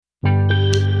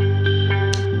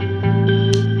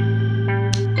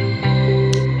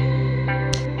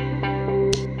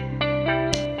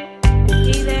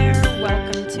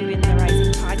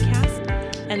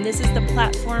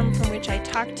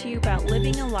talk to you about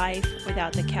living a life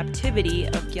without the captivity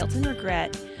of guilt and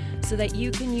regret so that you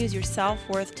can use your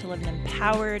self-worth to live an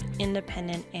empowered,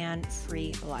 independent, and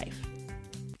free life.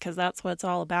 Because that's what it's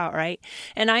all about, right?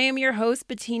 And I am your host,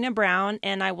 Bettina Brown,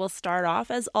 and I will start off,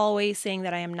 as always, saying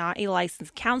that I am not a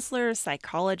licensed counselor,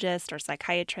 psychologist, or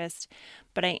psychiatrist,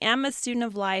 but I am a student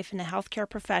of life and a healthcare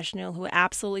professional who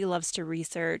absolutely loves to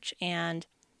research and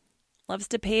loves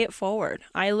to pay it forward.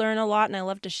 I learn a lot, and I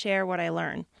love to share what I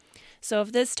learn. So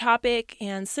if this topic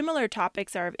and similar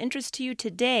topics are of interest to you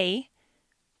today,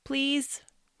 please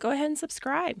go ahead and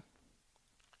subscribe.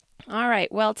 All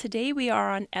right, well, today we are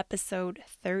on episode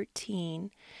 13,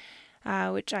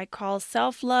 which I call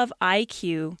Self-Love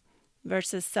IQ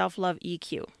versus Self-Love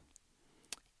EQ.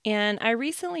 And I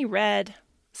recently read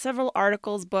several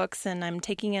articles, books, and I'm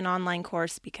taking an online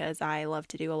course because I love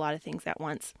to do a lot of things at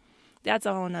once. That's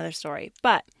a whole nother story.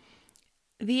 But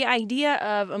the idea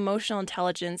of emotional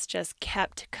intelligence just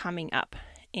kept coming up.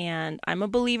 And I'm a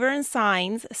believer in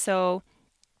signs, so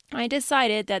I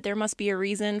decided that there must be a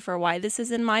reason for why this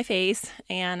is in my face,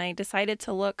 and I decided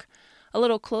to look a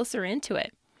little closer into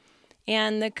it.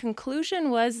 And the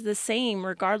conclusion was the same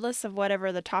regardless of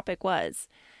whatever the topic was.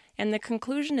 And the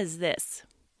conclusion is this,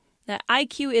 that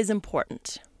IQ is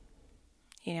important,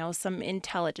 some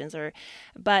intelligence,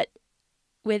 but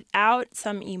without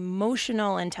some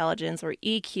emotional intelligence or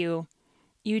EQ,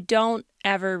 you don't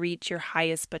ever reach your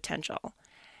highest potential.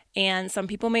 And some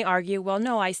people may argue, well,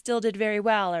 no, I still did very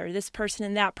well, or this person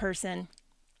and that person,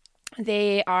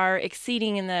 they are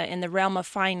exceeding in the realm of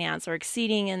finance, or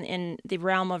exceeding in the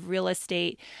realm of real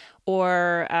estate,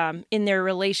 or in their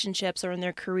relationships or in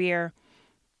their career.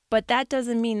 But that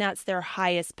doesn't mean that's their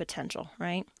highest potential,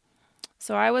 right?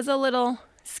 So I was a little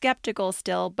skeptical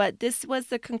still, but this was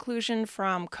the conclusion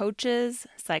from coaches,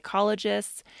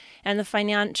 psychologists, and the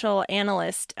financial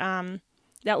analyst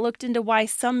that looked into why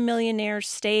some millionaires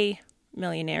stay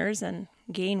millionaires and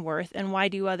gain worth, and why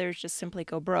do others just simply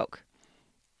go broke?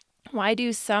 Why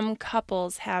do some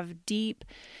couples have deep,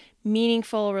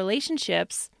 meaningful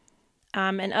relationships,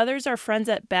 and others are friends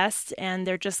at best, and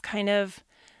they're just kind of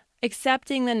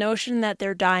accepting the notion that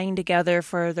they're dying together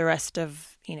for the rest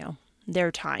of,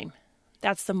 their time?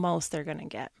 That's the most they're going to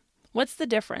get. What's the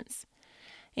difference?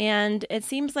 And it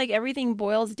seems like everything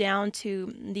boils down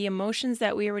to the emotions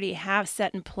that we already have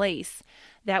set in place,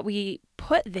 that we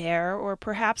put there, or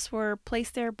perhaps were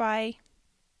placed there by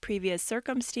previous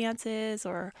circumstances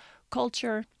or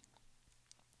culture.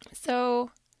 So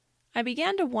I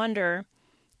began to wonder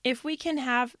if we can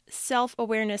have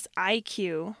self-awareness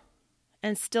IQ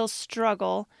and still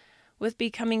struggle with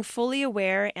becoming fully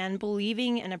aware and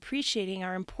believing and appreciating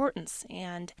our importance,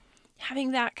 and having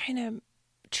that kind of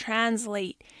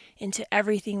translate into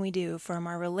everything we do, from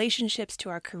our relationships to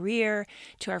our career,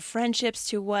 to our friendships,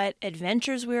 to what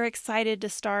adventures we're excited to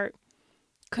start.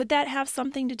 Could that have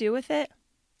something to do with it?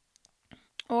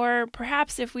 Or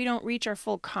perhaps if we don't reach our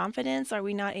full confidence, are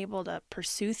we not able to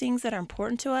pursue things that are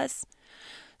important to us?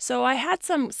 So I had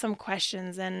some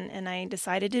questions, and I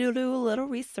decided to do a little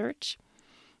research.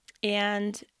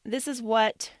 And this is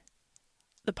what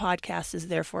the podcast is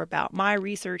therefore about, my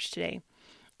research today.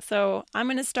 So I'm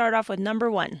going to start off with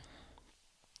number 1,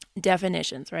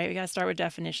 definitions, right? We got to start with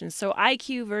definitions. So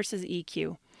IQ versus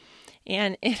EQ.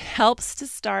 And it helps to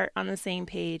start on the same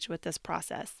page with this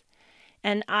process.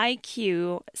 And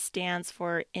IQ stands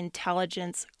for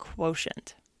intelligence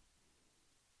quotient.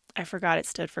 I forgot it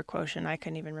stood for quotient. I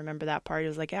couldn't even remember that part. It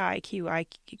was like, IQ,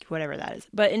 whatever that is.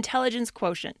 But intelligence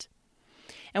quotient.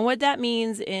 And what that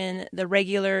means in the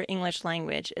regular English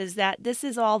language is that this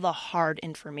is all the hard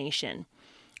information.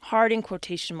 Hard in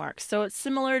quotation marks. So it's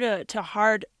similar to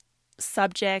hard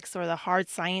subjects or the hard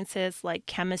sciences like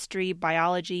chemistry,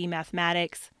 biology,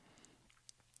 mathematics.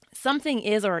 Something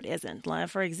is or it isn't.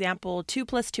 For example, 2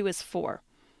 + 2 is 4.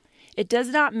 It does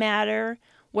not matter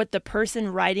what the person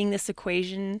writing this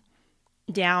equation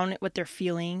down, what they're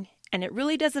feeling. And it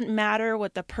really doesn't matter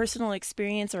what the personal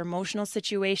experience or emotional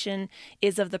situation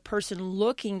is of the person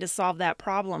looking to solve that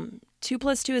problem. 2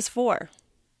 + 2 is 4.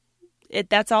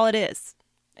 That's all it is.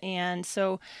 And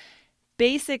so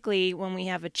basically, when we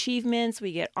have achievements,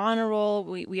 we get honor roll,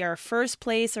 we are first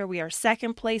place or we are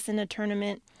second place in a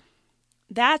tournament,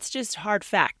 that's just hard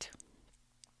fact.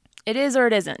 It is or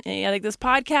it isn't. Like this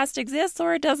podcast exists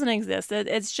or it doesn't exist.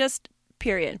 It's just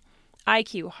period.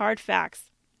 IQ, hard facts.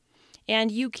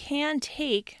 And you can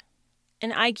take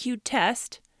an IQ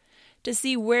test to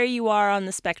see where you are on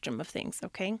the spectrum of things,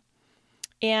 okay?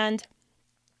 And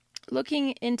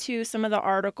looking into some of the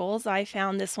articles, I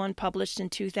found this one published in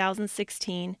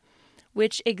 2016,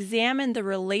 which examined the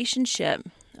relationship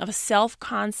of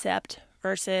self-concept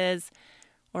versus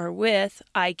or with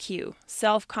IQ,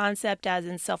 self-concept as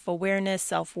in self-awareness,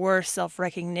 self-worth,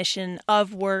 self-recognition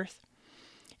of worth.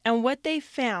 And what they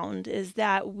found is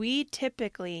that we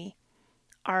typically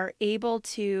are able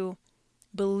to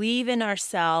believe in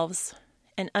ourselves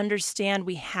and understand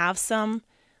we have some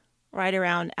right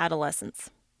around adolescence,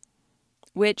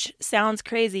 which sounds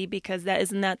crazy because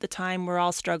isn't that the time we're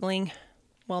all struggling?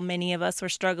 Well, many of us were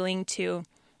struggling to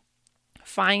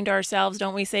find ourselves.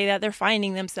 Don't we say that? They're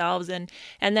finding themselves, and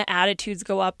the attitudes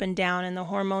go up and down and the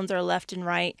hormones are left and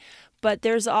right. But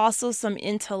there's also some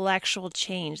intellectual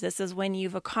change. This is when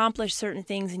you've accomplished certain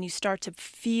things and you start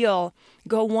to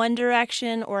go one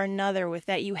direction or another with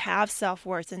that you have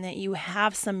self-worth and that you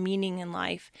have some meaning in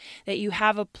life, that you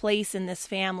have a place in this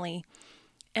family.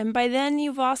 And by then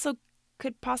you've also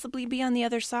could possibly be on the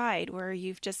other side where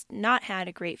you've just not had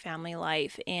a great family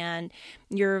life and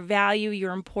your value,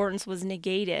 your importance was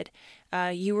negated.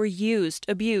 You were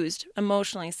abused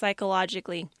emotionally,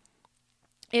 psychologically.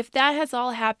 If that has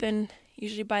all happened,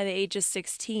 usually by the age of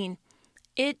 16,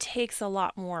 it takes a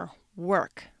lot more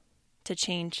work to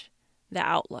change the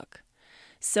outlook.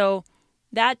 So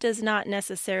that does not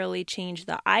necessarily change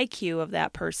the IQ of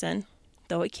that person,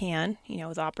 though it can,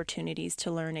 with opportunities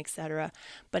to learn, etc.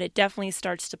 But it definitely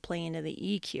starts to play into the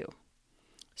EQ.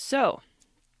 So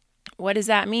what does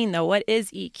that mean, though? What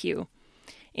is EQ?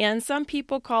 And some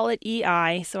people call it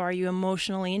EI, so are you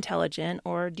emotionally intelligent,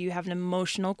 or do you have an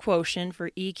emotional quotient for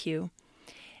EQ?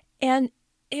 And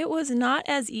it was not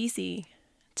as easy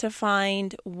to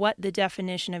find what the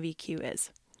definition of EQ is.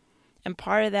 And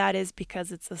part of that is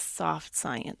because it's a soft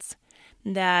science,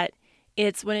 that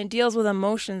it's when it deals with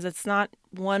emotions, it's not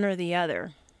one or the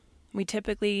other. We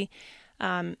typically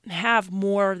have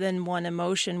more than one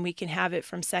emotion. We can have it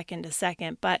from second to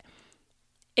second, but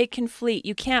it can fleet.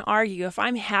 You can't argue. If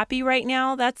I'm happy right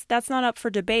now, that's not up for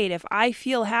debate. If I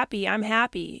feel happy, I'm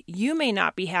happy. You may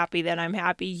not be happy that I'm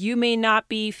happy. You may not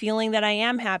be feeling that I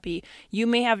am happy. You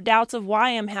may have doubts of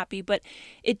why I'm happy, but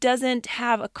it doesn't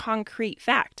have a concrete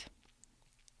fact.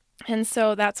 And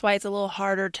so that's why it's a little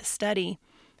harder to study.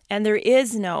 And there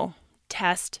is no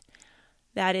test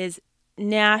that is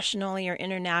nationally or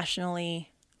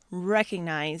internationally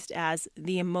recognized as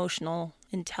the emotional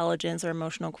intelligence or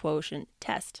emotional quotient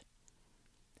test.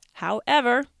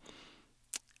 However,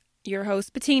 your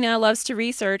host Bettina loves to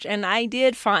research, and I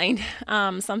did find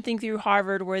something through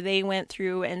Harvard where they went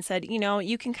through and said,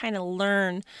 you can kind of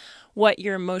learn what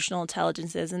your emotional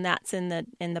intelligence is, and that's in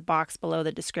the box below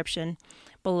the description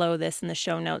below this in the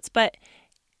show notes. But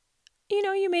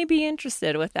you may be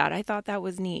interested with that. I thought that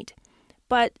was neat.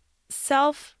 But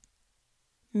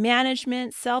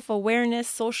self-management, self-awareness,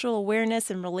 social awareness,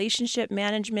 and relationship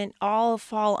management all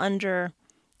fall under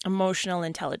emotional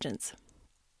intelligence.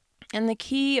 And the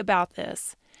key about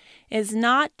this is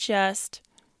not just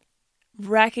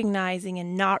recognizing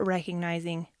and not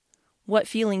recognizing what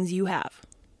feelings you have,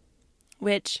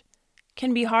 which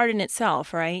can be hard in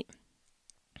itself, right?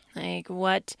 Like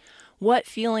what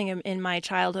feeling in my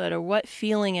childhood or what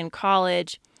feeling in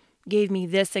college gave me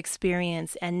this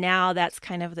experience, and now that's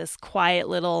kind of this quiet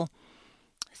little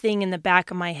thing in the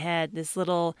back of my head, this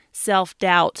little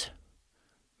self-doubt.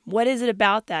 What is it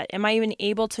about that? Am I even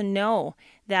able to know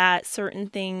that certain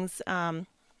things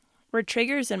were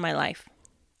triggers in my life?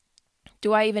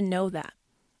 Do I even know that?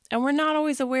 And we're not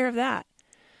always aware of that.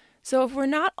 So if we're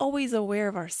not always aware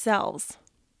of ourselves,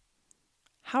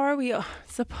 how are we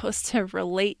supposed to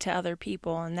relate to other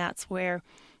people? And that's where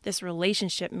this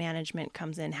relationship management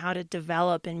comes in, how to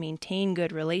develop and maintain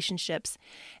good relationships.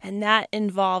 And that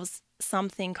involves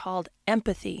something called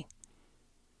empathy.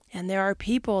 And there are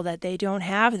people that they don't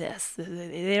have this.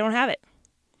 They don't have it.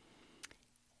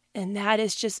 And that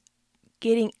is just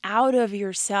getting out of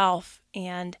yourself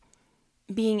and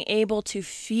being able to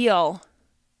feel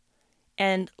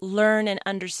and learn and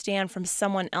understand from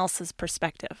someone else's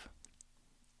perspective.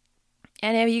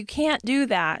 And if you can't do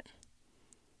that,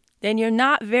 then you're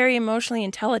not very emotionally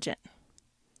intelligent.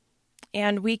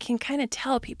 And we can kind of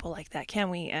tell people like that,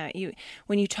 can't we?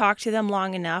 When you talk to them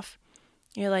long enough,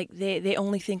 you're like, they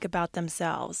only think about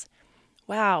themselves.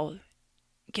 Wow,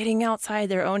 getting outside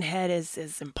their own head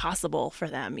is impossible for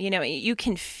them. You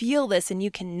can feel this and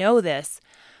you can know this,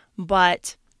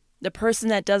 but the person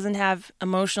that doesn't have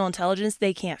emotional intelligence,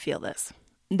 they can't feel this.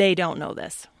 They don't know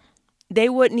this. They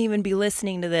wouldn't even be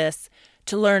listening to this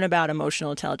to learn about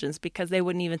emotional intelligence because they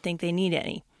wouldn't even think they need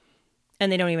any.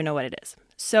 And they don't even know what it is.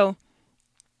 So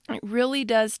it really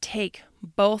does take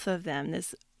both of them,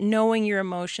 this knowing your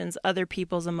emotions, other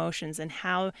people's emotions, and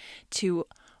how to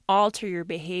alter your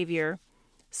behavior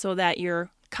so that you're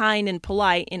kind and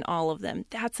polite in all of them.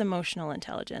 That's emotional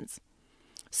intelligence.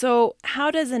 So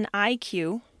how does an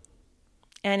IQ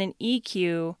and an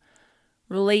EQ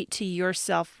relate to your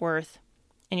self-worth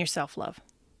and your self-love?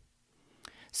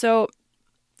 So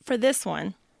for this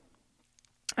one,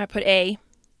 I put A.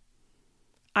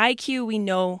 IQ, we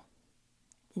know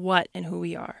what and who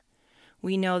we are.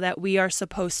 We know that we are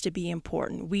supposed to be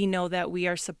important. We know that we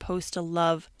are supposed to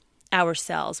love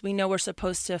ourselves. We know we're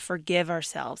supposed to forgive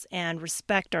ourselves and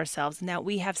respect ourselves, and that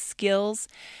we have skills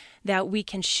that we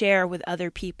can share with other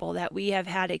people, that we have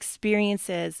had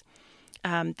experiences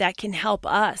that can help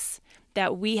us,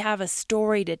 that we have a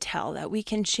story to tell, that we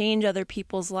can change other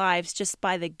people's lives just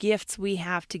by the gifts we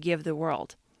have to give the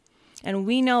world. And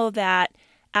we know that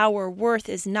our worth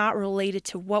is not related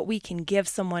to what we can give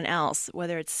someone else,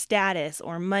 whether it's status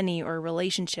or money or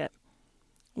relationship.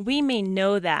 We may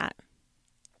know that.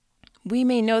 We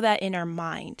may know that in our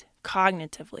mind,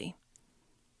 cognitively,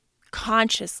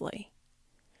 consciously.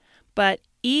 But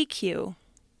EQ,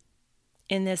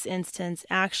 in this instance,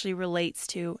 actually relates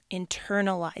to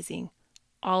internalizing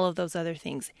all of those other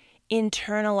things.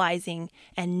 Internalizing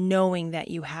and knowing that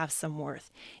you have some worth.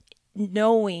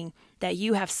 Knowing that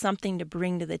you have something to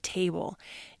bring to the table.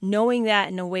 Knowing that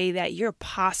in a way that your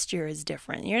posture is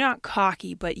different. You're not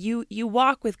cocky, but you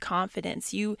walk with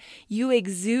confidence. You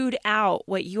exude out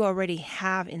what you already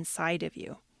have inside of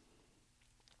you.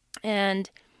 And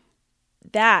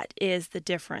that is the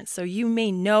difference. So you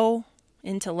may know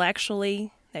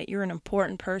intellectually that you're an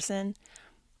important person,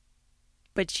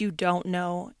 but you don't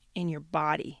know in your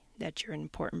body that you're an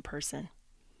important person.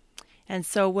 And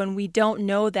so when we don't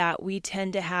know that, we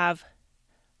tend to have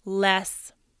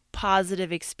less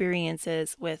positive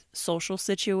experiences with social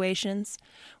situations.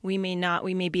 We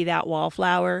may be that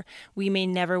wallflower. We may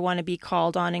never want to be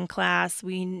called on in class.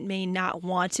 We may not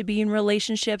want to be in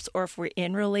relationships, or if we're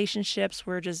in relationships,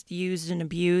 we're just used and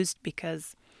abused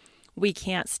because we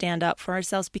can't stand up for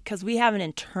ourselves because we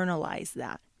haven't internalized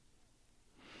that.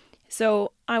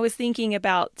 So I was thinking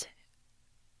about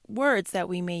words that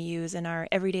we may use in our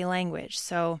everyday language.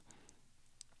 So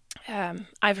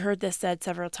I've heard this said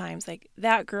several times, like,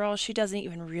 that girl, she doesn't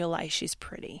even realize she's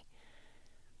pretty.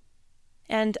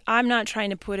 And I'm not trying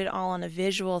to put it all on a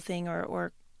visual thing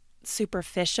or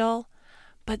superficial,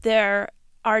 but there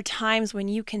are times when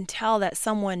you can tell that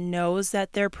someone knows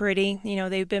that they're pretty. You know,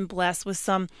 they've been blessed with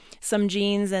some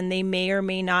genes, and they may or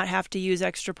may not have to use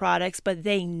extra products, but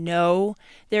they know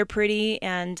they're pretty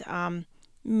and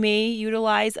may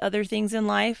utilize other things in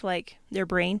life, like their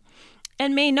brain,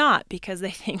 and may not, because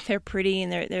they think they're pretty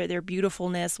and their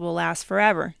beautifulness will last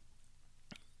forever.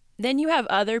 Then you have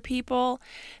other people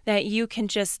that you can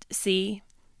just see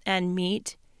and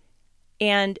meet,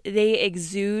 and they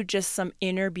exude just some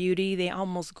inner beauty. They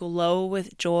almost glow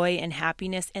with joy and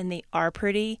happiness, and they are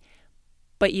pretty,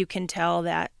 but you can tell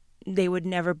that they would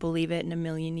never believe it in a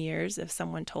million years if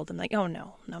someone told them, like, oh,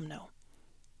 no.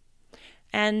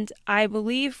 And I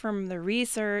believe from the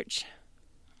research,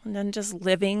 and then just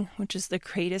living, which is the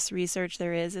greatest research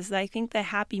there is that I think the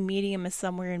happy medium is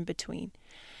somewhere in between.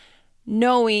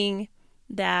 Knowing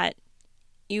that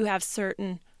you have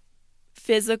certain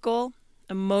physical,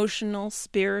 emotional,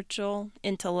 spiritual,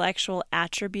 intellectual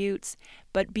attributes,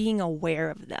 but being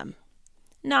aware of them.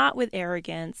 Not with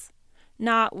arrogance,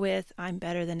 not with, I'm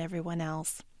better than everyone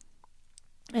else.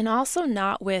 And also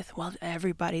not with, well,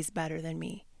 everybody's better than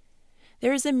me.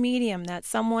 There's a medium that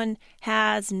someone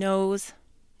has, knows,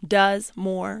 does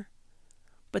more,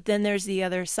 but then there's the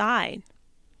other side.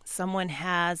 Someone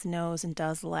has, knows, and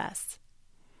does less.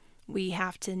 We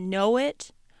have to know it,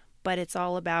 but it's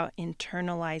all about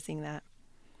internalizing that.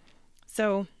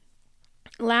 So,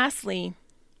 lastly,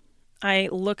 I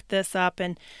looked this up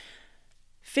and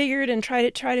figured and tried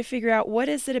to figure out, what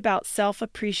is it about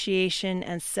self-appreciation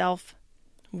and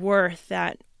self-worth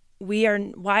that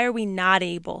why are we not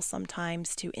able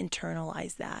sometimes to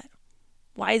internalize that?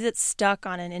 Why is it stuck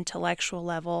on an intellectual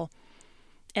level?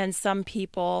 And some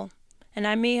people, and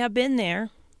I may have been there,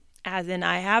 as in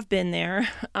I have been there,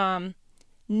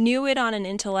 knew it on an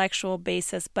intellectual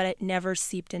basis, but it never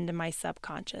seeped into my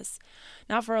subconscious.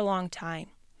 Not for a long time.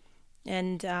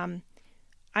 And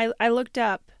I looked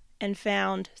up and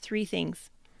found 3 things.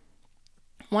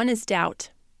 One is doubt.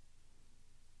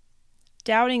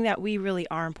 Doubting that we really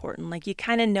are important. Like, you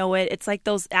kind of know it. It's like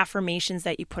those affirmations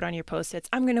that you put on your Post-its.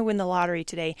 I'm going to win the lottery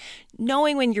today.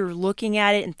 Knowing when you're looking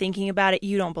at it and thinking about it,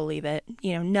 you don't believe it.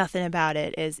 You know, nothing about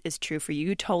it is true for you.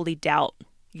 You totally doubt.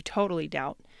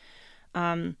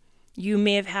 You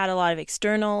may have had a lot of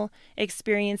external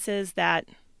experiences that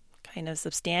kind of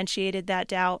substantiated that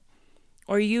doubt.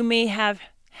 Or you may have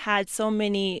had so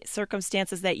many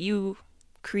circumstances that you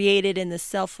created in this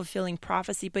self-fulfilling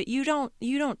prophecy, but you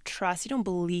don't trust, you don't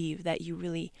believe that you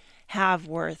really have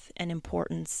worth and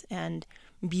importance and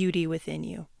beauty within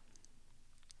you.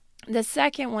 The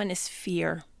second one is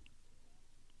fear.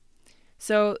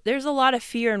 So there's a lot of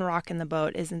fear in rocking the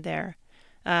boat, isn't there?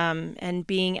 And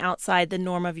being outside the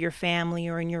norm of your family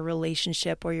or in your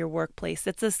relationship or your workplace.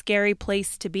 It's a scary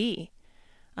place to be.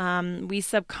 We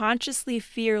subconsciously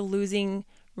fear losing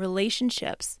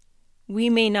relationships. We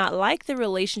may not like the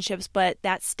relationships, but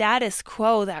that status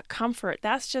quo, that comfort,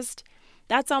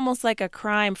 that's almost like a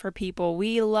crime for people.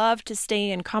 We love to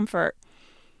stay in comfort,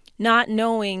 not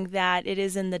knowing that it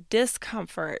is in the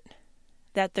discomfort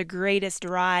that the greatest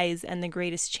rise and the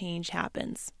greatest change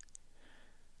happens.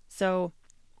 So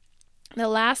the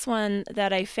last one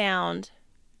that I found,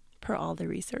 per all the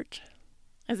research,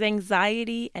 is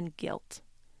anxiety and guilt.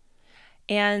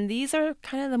 And these are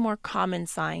kind of the more common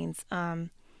signs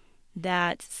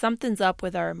that something's up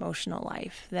with our emotional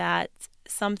life, that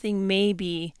something may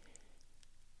be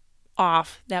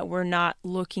off that we're not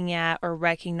looking at or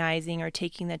recognizing or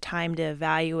taking the time to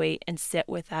evaluate and sit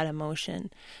with that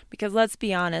emotion. Because let's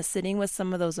be honest, sitting with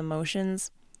some of those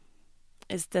emotions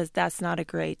that's not a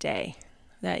great day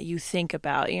that you think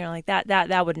about. Like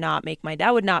that would not make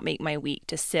my week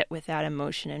to sit with that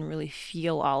emotion and really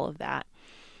feel all of that.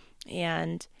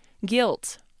 And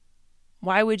guilt.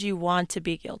 Why would you want to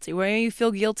be guilty? Where you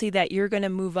feel guilty that you're going to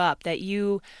move up, that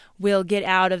you will get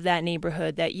out of that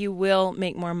neighborhood, that you will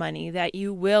make more money, that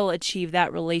you will achieve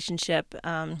that relationship,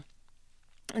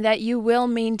 that you will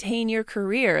maintain your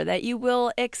career, that you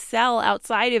will excel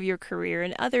outside of your career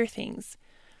and other things.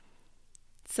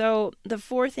 So the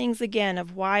 4 things again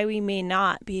of why we may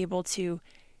not be able to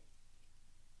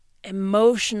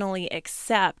emotionally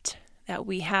accept that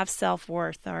we have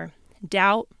self-worth are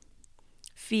doubt,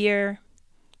 fear,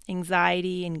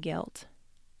 anxiety, and guilt.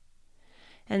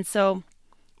 And so,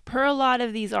 per a lot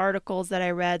of these articles that I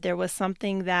read, there was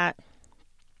something that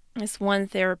this one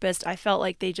therapist, I felt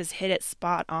like they just hit it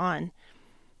spot on.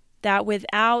 That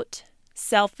without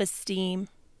self-esteem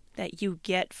that you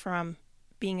get from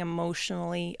being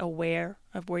emotionally aware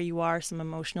of where you are, some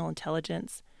emotional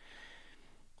intelligence,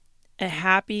 a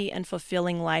happy and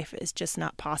fulfilling life is just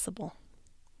not possible.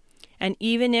 And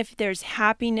even if there's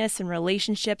happiness and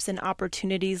relationships and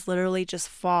opportunities literally just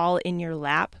fall in your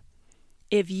lap,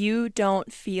 if you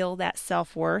don't feel that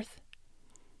self-worth,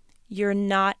 you're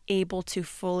not able to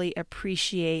fully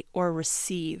appreciate or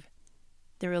receive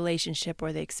the relationship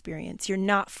or the experience. You're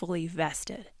not fully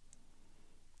vested.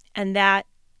 And that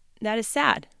is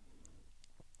sad.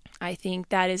 I think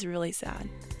that is really sad.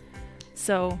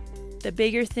 So the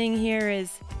bigger thing here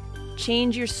is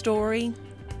change your story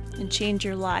and change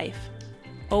your life.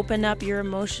 Open up your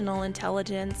emotional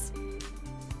intelligence.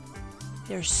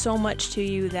 There's so much to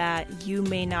you that you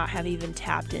may not have even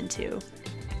tapped into.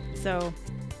 So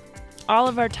all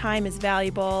of our time is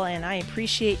valuable, and I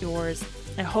appreciate yours.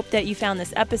 I hope that you found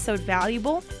this episode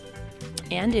valuable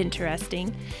and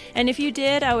interesting. And if you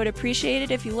did, I would appreciate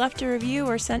it if you left a review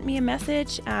or sent me a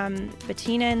message,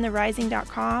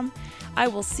 BettinaandTheRising.com. I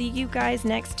will see you guys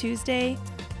next Tuesday.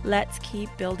 Let's keep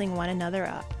building one another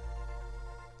up.